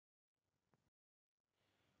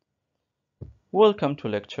Welcome to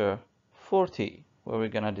lecture 40, where we're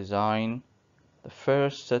going to design the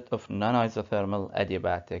first set of non-isothermal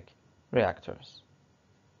adiabatic reactors.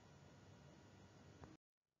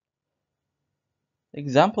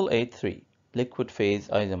 Example 8.3, liquid phase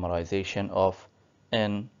isomerization of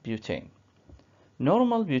n-Butane.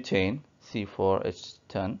 Normal butane,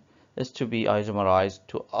 C4H10, is to be isomerized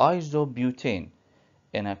to isobutane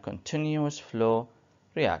in a continuous flow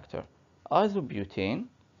reactor. Isobutane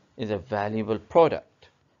is a valuable product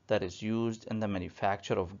that is used in the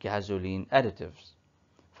manufacture of gasoline additives.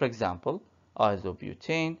 For example,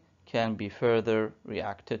 isobutane can be further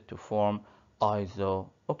reacted to form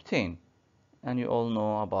isooctane. And you all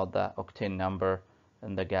know about the octane number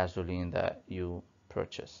in the gasoline that you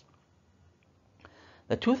purchase.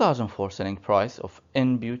 The 2004 selling price of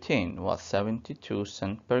n-Butane was 72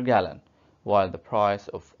 cents per gallon, while the price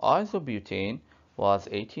of isobutane was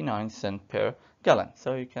 89 cents per gallon.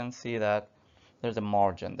 So you can see that there's a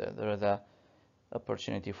margin there. There is an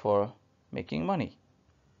opportunity for making money.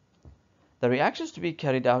 The reaction is to be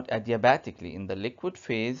carried out adiabatically in the liquid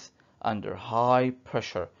phase under high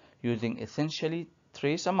pressure using essentially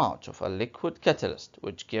trace amounts of a liquid catalyst,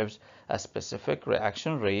 which gives a specific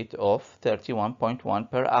reaction rate of 31.1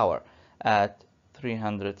 per hour at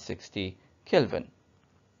 360 Kelvin.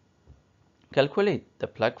 Calculate the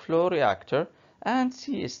plug flow reactor and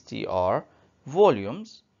CSTR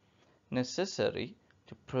volumes necessary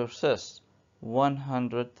to process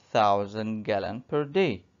 100,000 gallons per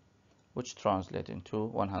day, which translates into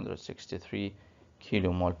 163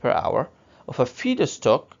 kilomole per hour of a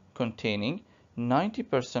feedstock containing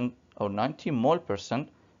 90% or 90 mole percent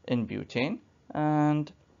in butane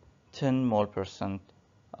and 10 mole percent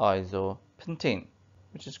isopentane,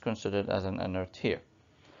 which is considered as an inert here.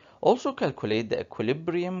 Also calculate the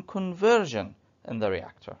equilibrium conversion in the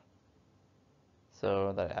reactor.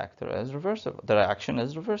 So the reactor is reversible. The reaction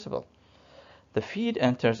is reversible. The feed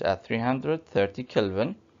enters at 330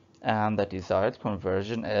 Kelvin and the desired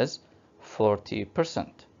conversion is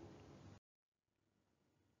 40%.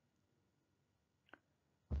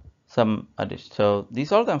 So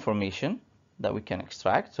these are the information that we can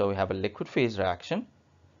extract. So we have a liquid phase reaction.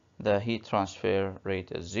 The heat transfer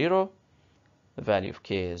rate is 0. The value of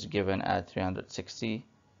K is given at 360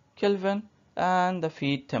 Kelvin and the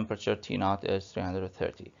feed temperature T0 is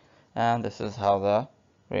 330. And this is how the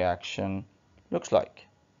reaction looks like.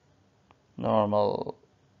 Normal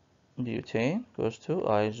butane goes to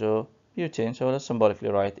isobutane. So let's symbolically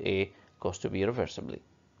write A goes to B reversibly.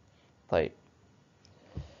 Type.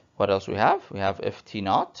 What else we have? We have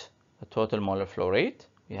FT0, the total molar flow rate.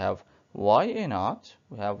 We have YA0,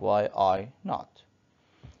 we have YI0.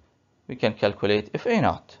 We can calculate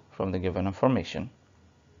FA0 from the given information.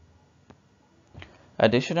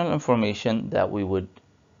 Additional information that we would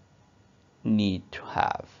need to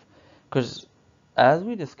have. Because as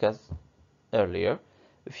we discussed earlier,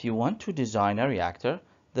 if you want to design a reactor,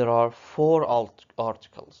 there are 4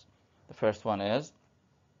 articles. The first one is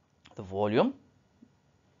the volume.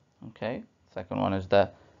 Okay, second one is the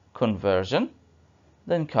conversion.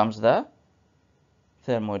 Then comes the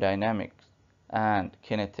thermodynamics and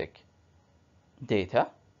kinetic data.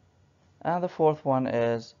 And the fourth one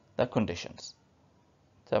is the conditions.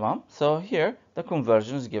 Tamam? So here the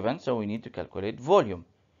conversion is given, so we need to calculate volume.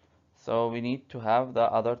 So we need to have the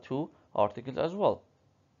other 2 articles as well.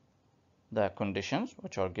 The conditions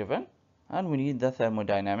which are given, and we need the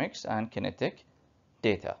thermodynamics and kinetic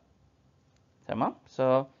data. Tamam?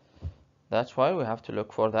 So that's why we have to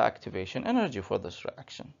look for the activation energy for this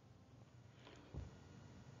reaction.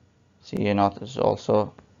 Ca0 is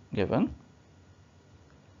also given.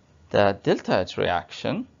 The delta H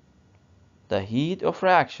reaction, the heat of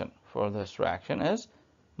reaction for this reaction is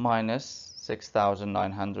minus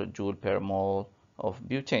 6,900 joule per mole of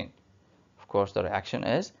butane. Of course, the reaction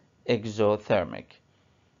is exothermic.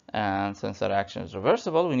 And since the reaction is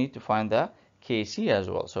reversible, we need to find the Kc as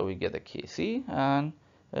well. So we get the Kc and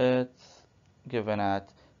it's given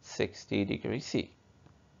at 60 degrees C.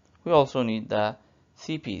 We also need the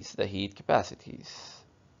CPs, the heat capacities.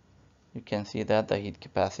 You can see that the heat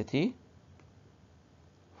capacity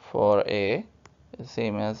for A is the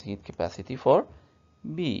same as heat capacity for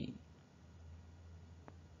B.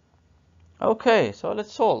 Okay, so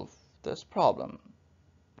let's solve this problem.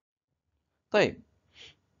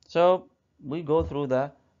 So we go through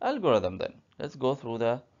the algorithm then. Let's go through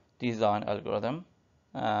the design algorithm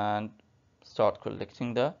and start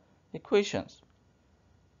collecting the equations.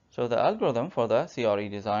 So the algorithm for the CRE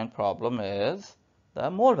design problem is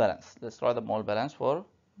the mole balance. Let's try the mole balance for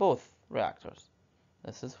both reactors.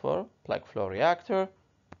 This is for plug flow reactor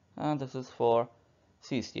and this is for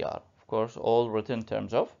CSTR. Of course, all written in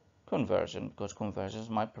terms of conversion, because conversion is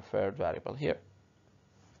my preferred variable here.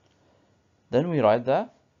 Then we write the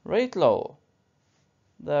rate law.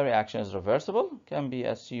 The reaction is reversible, can be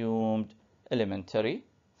assumed elementary,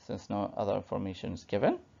 since no other information is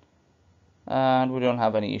given. And we don't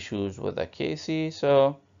have any issues with the Kc,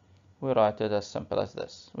 so we write it as simple as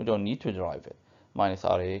this. We don't need to derive it. Minus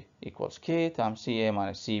Ra equals K times Ca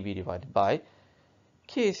minus Cb divided by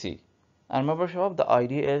Kc. And remember, Shabab, the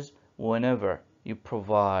idea is whenever you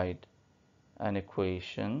provide an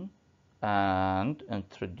equation and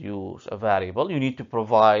introduce a variable, you need to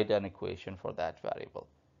provide an equation for that variable.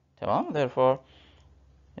 Tamam? Therefore,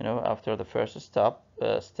 after the first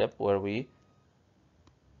step where we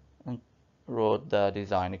wrote the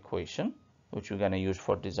design equation, which we're going to use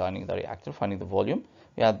for designing the reactor, finding the volume,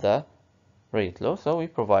 we had the rate law, so we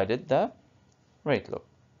provided the rate law.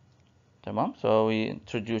 Tamam? So we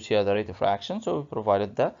introduced here the rate of reaction, so we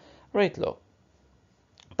provided the rate law.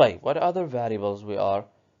 But what other variables we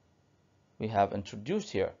have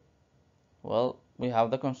introduced here? Well, we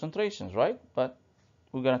have the concentrations, right? But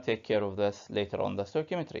we're going to take care of this later on the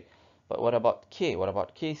stoichiometry. But what about K? What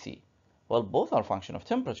about Kc? Well, both are a function of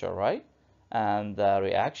temperature, right? And the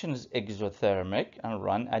reaction is exothermic and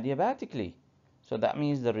run adiabatically. So that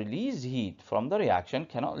means the released heat from the reaction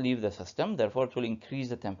cannot leave the system, therefore it will increase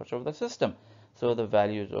the temperature of the system. So the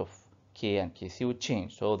values of K and Kc would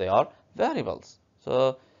change. So they are variables.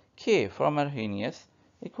 So K from Arrhenius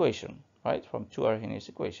equation, right? From two Arrhenius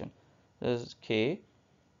equation. This is K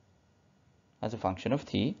as a function of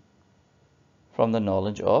T from the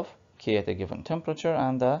knowledge of K at a given temperature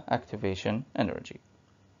and the activation energy.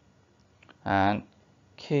 And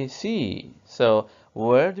Kc. So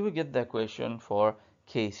where do we get the equation for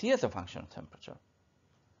Kc as a function of temperature?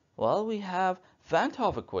 Well, we have Van 't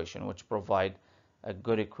Hoff equation, which provide a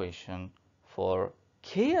good equation for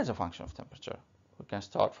K as a function of temperature. We can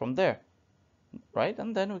start from there, right?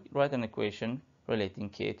 And then we write an equation relating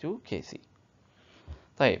K to Kc.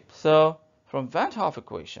 Type. So from Van 't Hoff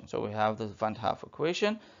equation, so we have this Van 't Hoff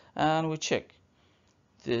equation, and we check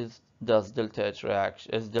does delta H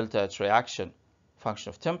reaction function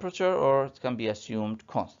of temperature, or it can be assumed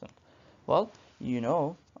constant. Well, you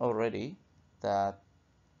know already that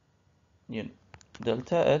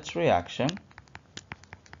delta H reaction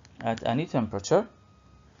at any temperature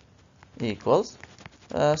equals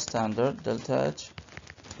standard delta H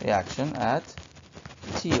reaction at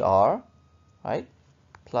Tr, right,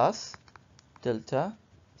 plus delta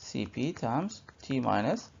Cp times T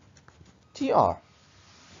minus Tr.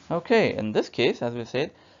 Okay, in this case, as we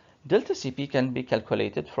said, delta Cp can be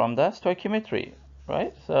calculated from the stoichiometry,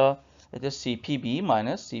 right? So it is Cpb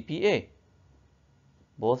minus Cpa.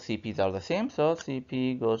 Both Cp's are the same, so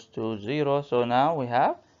Cp goes to 0. So now we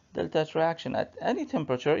have delta H reaction at any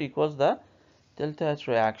temperature equals the delta H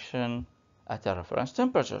reaction at a reference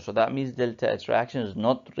temperature. So that means delta H reaction is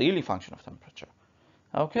not really a function of temperature.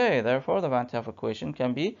 Okay, therefore the Van 't Hoff equation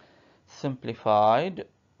can be simplified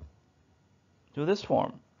to this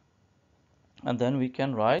form. And then we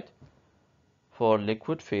can write for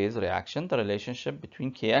liquid phase reaction the relationship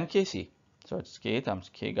between K and Kc. So it's K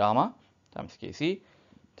times K gamma times Kc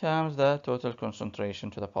times the total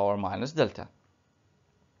concentration to the power minus delta.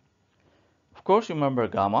 Of course, remember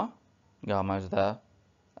gamma. Gamma is the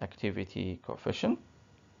activity coefficient,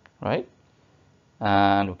 right?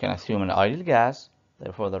 And we can assume an ideal gas.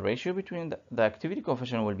 Therefore, the ratio between the activity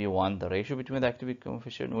coefficient will be 1. The ratio between the activity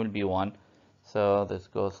coefficient will be 1. So this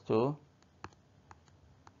goes to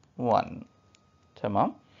 1.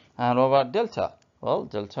 Tamam. And what about delta? Well,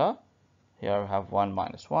 delta, here we have 1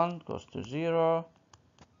 minus 1 goes to 0.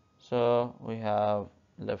 So we have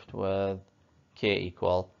left with K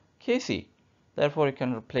equal Kc. Therefore, you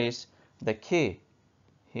can replace the K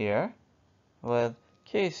here with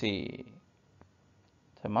Kc.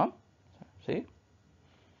 Tamam? See?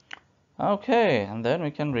 Okay, and then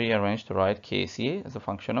we can rearrange to write Kc as a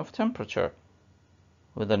function of temperature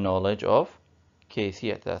with the knowledge of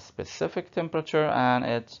Kc at a specific temperature and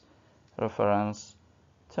its reference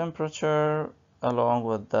temperature along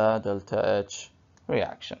with the delta H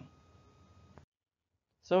reaction.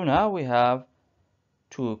 So now we have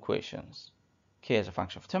two equations. K is a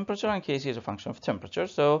function of temperature and Kc is a function of temperature.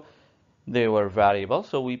 So they were variable,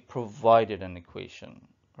 so we provided an equation,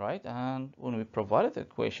 right? And when we provided the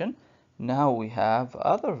equation, now we have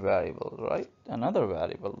other variables, right? Another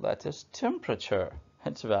variable, that is temperature.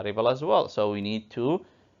 It's variable as well, so we need to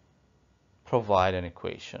provide an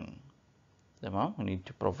equation. We need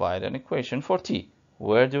to provide an equation for T.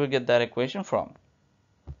 Where do we get that equation from?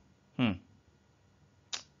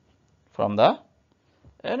 From the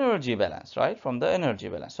energy balance, right? From the energy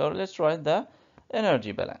balance. So let's write the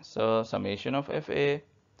energy balance. So summation of FA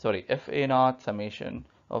naught, summation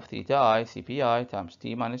of theta I, CPI times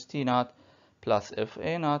T minus T naught plus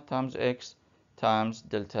FA naught times X times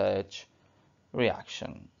delta H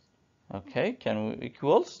reaction. Okay, can we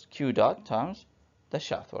equals Q dot times the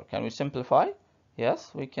shaft work. Can we simplify?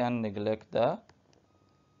 Yes, we can neglect the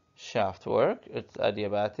shaft work. It's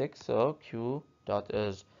adiabatic, so Q dot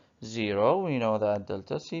is 0. We know that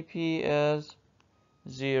delta Cp is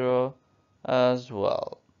 0 as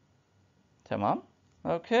well. Tamam?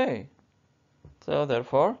 Okay. So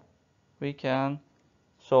therefore, we can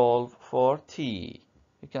solve for T.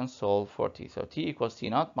 We can solve for T. So T equals T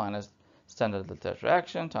naught minus standard delta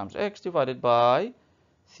reaction times X divided by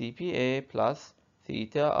CPA plus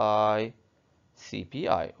theta I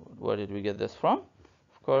CPI. Where did we get this from?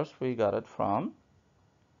 Of course, we got it from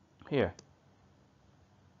here.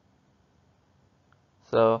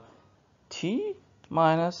 So T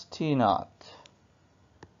minus T naught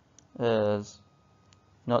is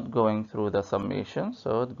not going through the summation,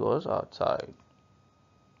 so it goes outside.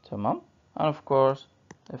 Tamam. And of course,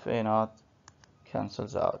 if A naught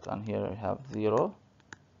cancels out, and here we have 0.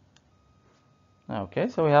 Okay,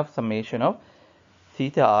 so we have summation of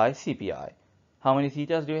theta I CPI. How many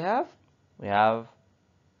thetas do we have? We have,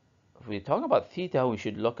 if we talk about theta, we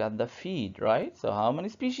should look at the feed, right? So how many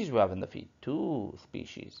species we have in the feed? 2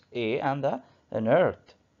 species, A and the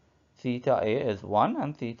inert. Theta A is 1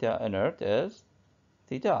 and theta inert is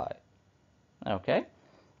theta I. Okay.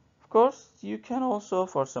 Of course, you can also,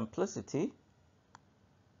 for simplicity,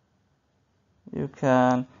 you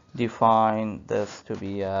can define this to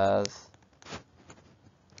be as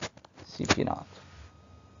CP naught.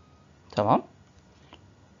 تمام؟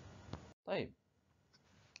 طيب.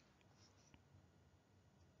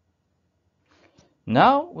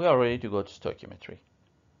 Now we are ready to go to stoichiometry.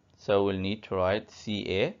 So we'll need to write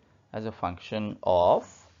CA as a function of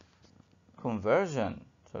conversion.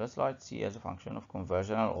 So let's write C as a function of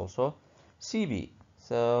conversion and also CB.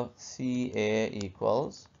 So CA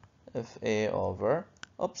equals FA over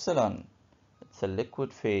epsilon. It's a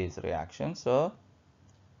liquid phase reaction, so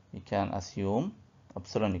you can assume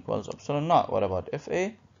epsilon equals epsilon naught. What about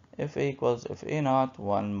FA? FA equals FA naught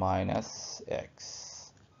 1 minus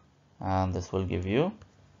X. And this will give you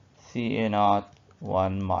CA naught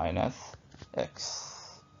 1 minus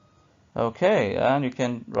X. Okay, and you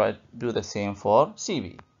can do the same for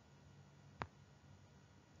CB.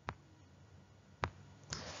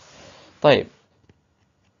 طيب.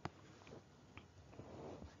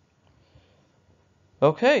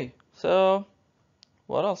 Okay, so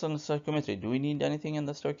what else in the stoichiometry? Do we need anything in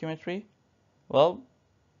the stoichiometry? Well,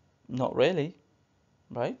 not really,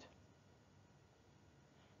 right?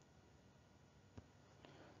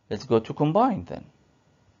 Let's go to combine then.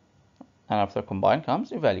 And after combine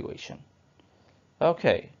comes evaluation.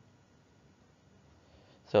 Okay.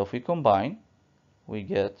 So if we combine, we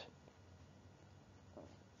get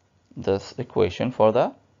this equation for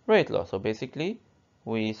the rate law. So basically,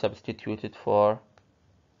 we substituted for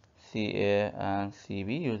CA and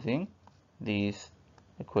CB using these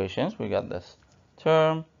equations. We got this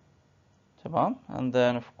term, and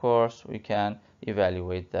then of course we can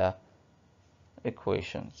evaluate the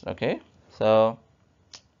equations. Okay, so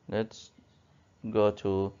let's go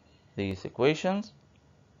to these equations,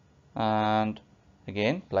 and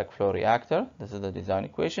again, plug flow reactor, this is the design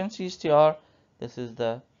equation. CSTR, this is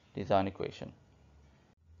the design equation.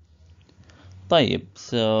 طيب,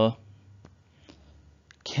 so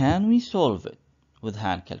can we solve it with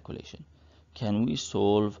hand calculation? Can we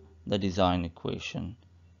solve the design equation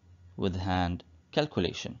with hand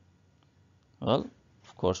calculation? Well,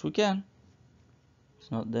 of course we can.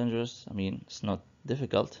 It's not dangerous. I mean, it's not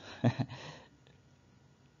difficult.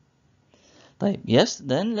 Yes,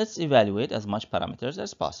 then let's evaluate as much parameters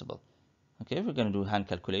as possible. Okay, if we're going to do hand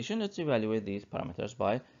calculation, let's evaluate these parameters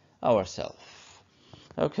by ourselves.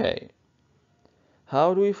 Okay,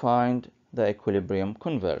 how do we find the equilibrium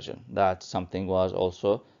conversion? That something was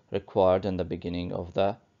also required in the beginning of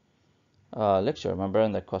the lecture. Remember,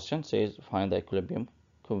 in the question says find the equilibrium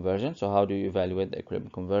conversion. So how do you evaluate the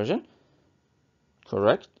equilibrium conversion?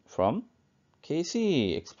 Correct, from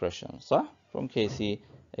Kc expressions, from Kc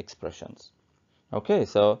expressions. Okay,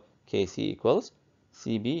 so Kc equals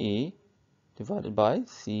Cbe divided by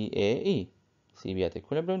Cae. Cb at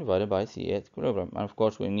equilibrium divided by Ca at equilibrium. And of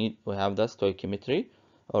course, we have the stoichiometry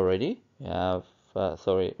already. We have,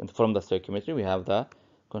 from the stoichiometry, we have the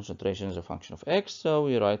concentration as a function of x. So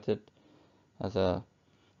we write it as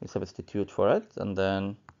we substitute for it, and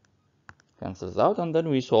then cancels out, and then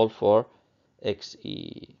we solve for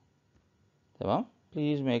xe.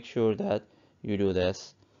 please make sure that you do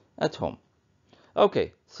this at home.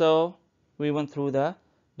 Okay, so we went through the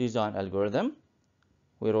design algorithm.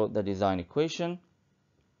 We wrote the design equation.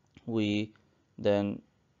 We then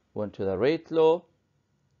went to the rate law,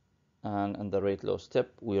 and in the rate law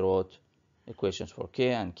step, we wrote equations for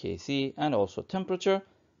K and Kc and also temperature.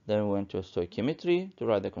 Then we went to stoichiometry to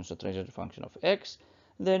write the concentration function of X.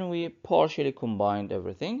 Then we partially combined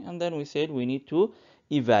everything, and then we said we need to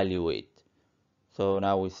evaluate. So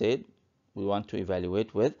now we said we want to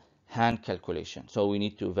evaluate with hand calculation. So we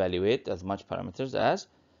need to evaluate as much parameters as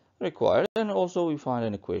required, and also we find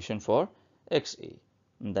an equation for Xa.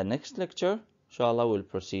 In the next lecture, inshallah, we'll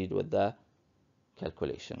proceed with the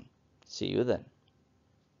calculation. See you then.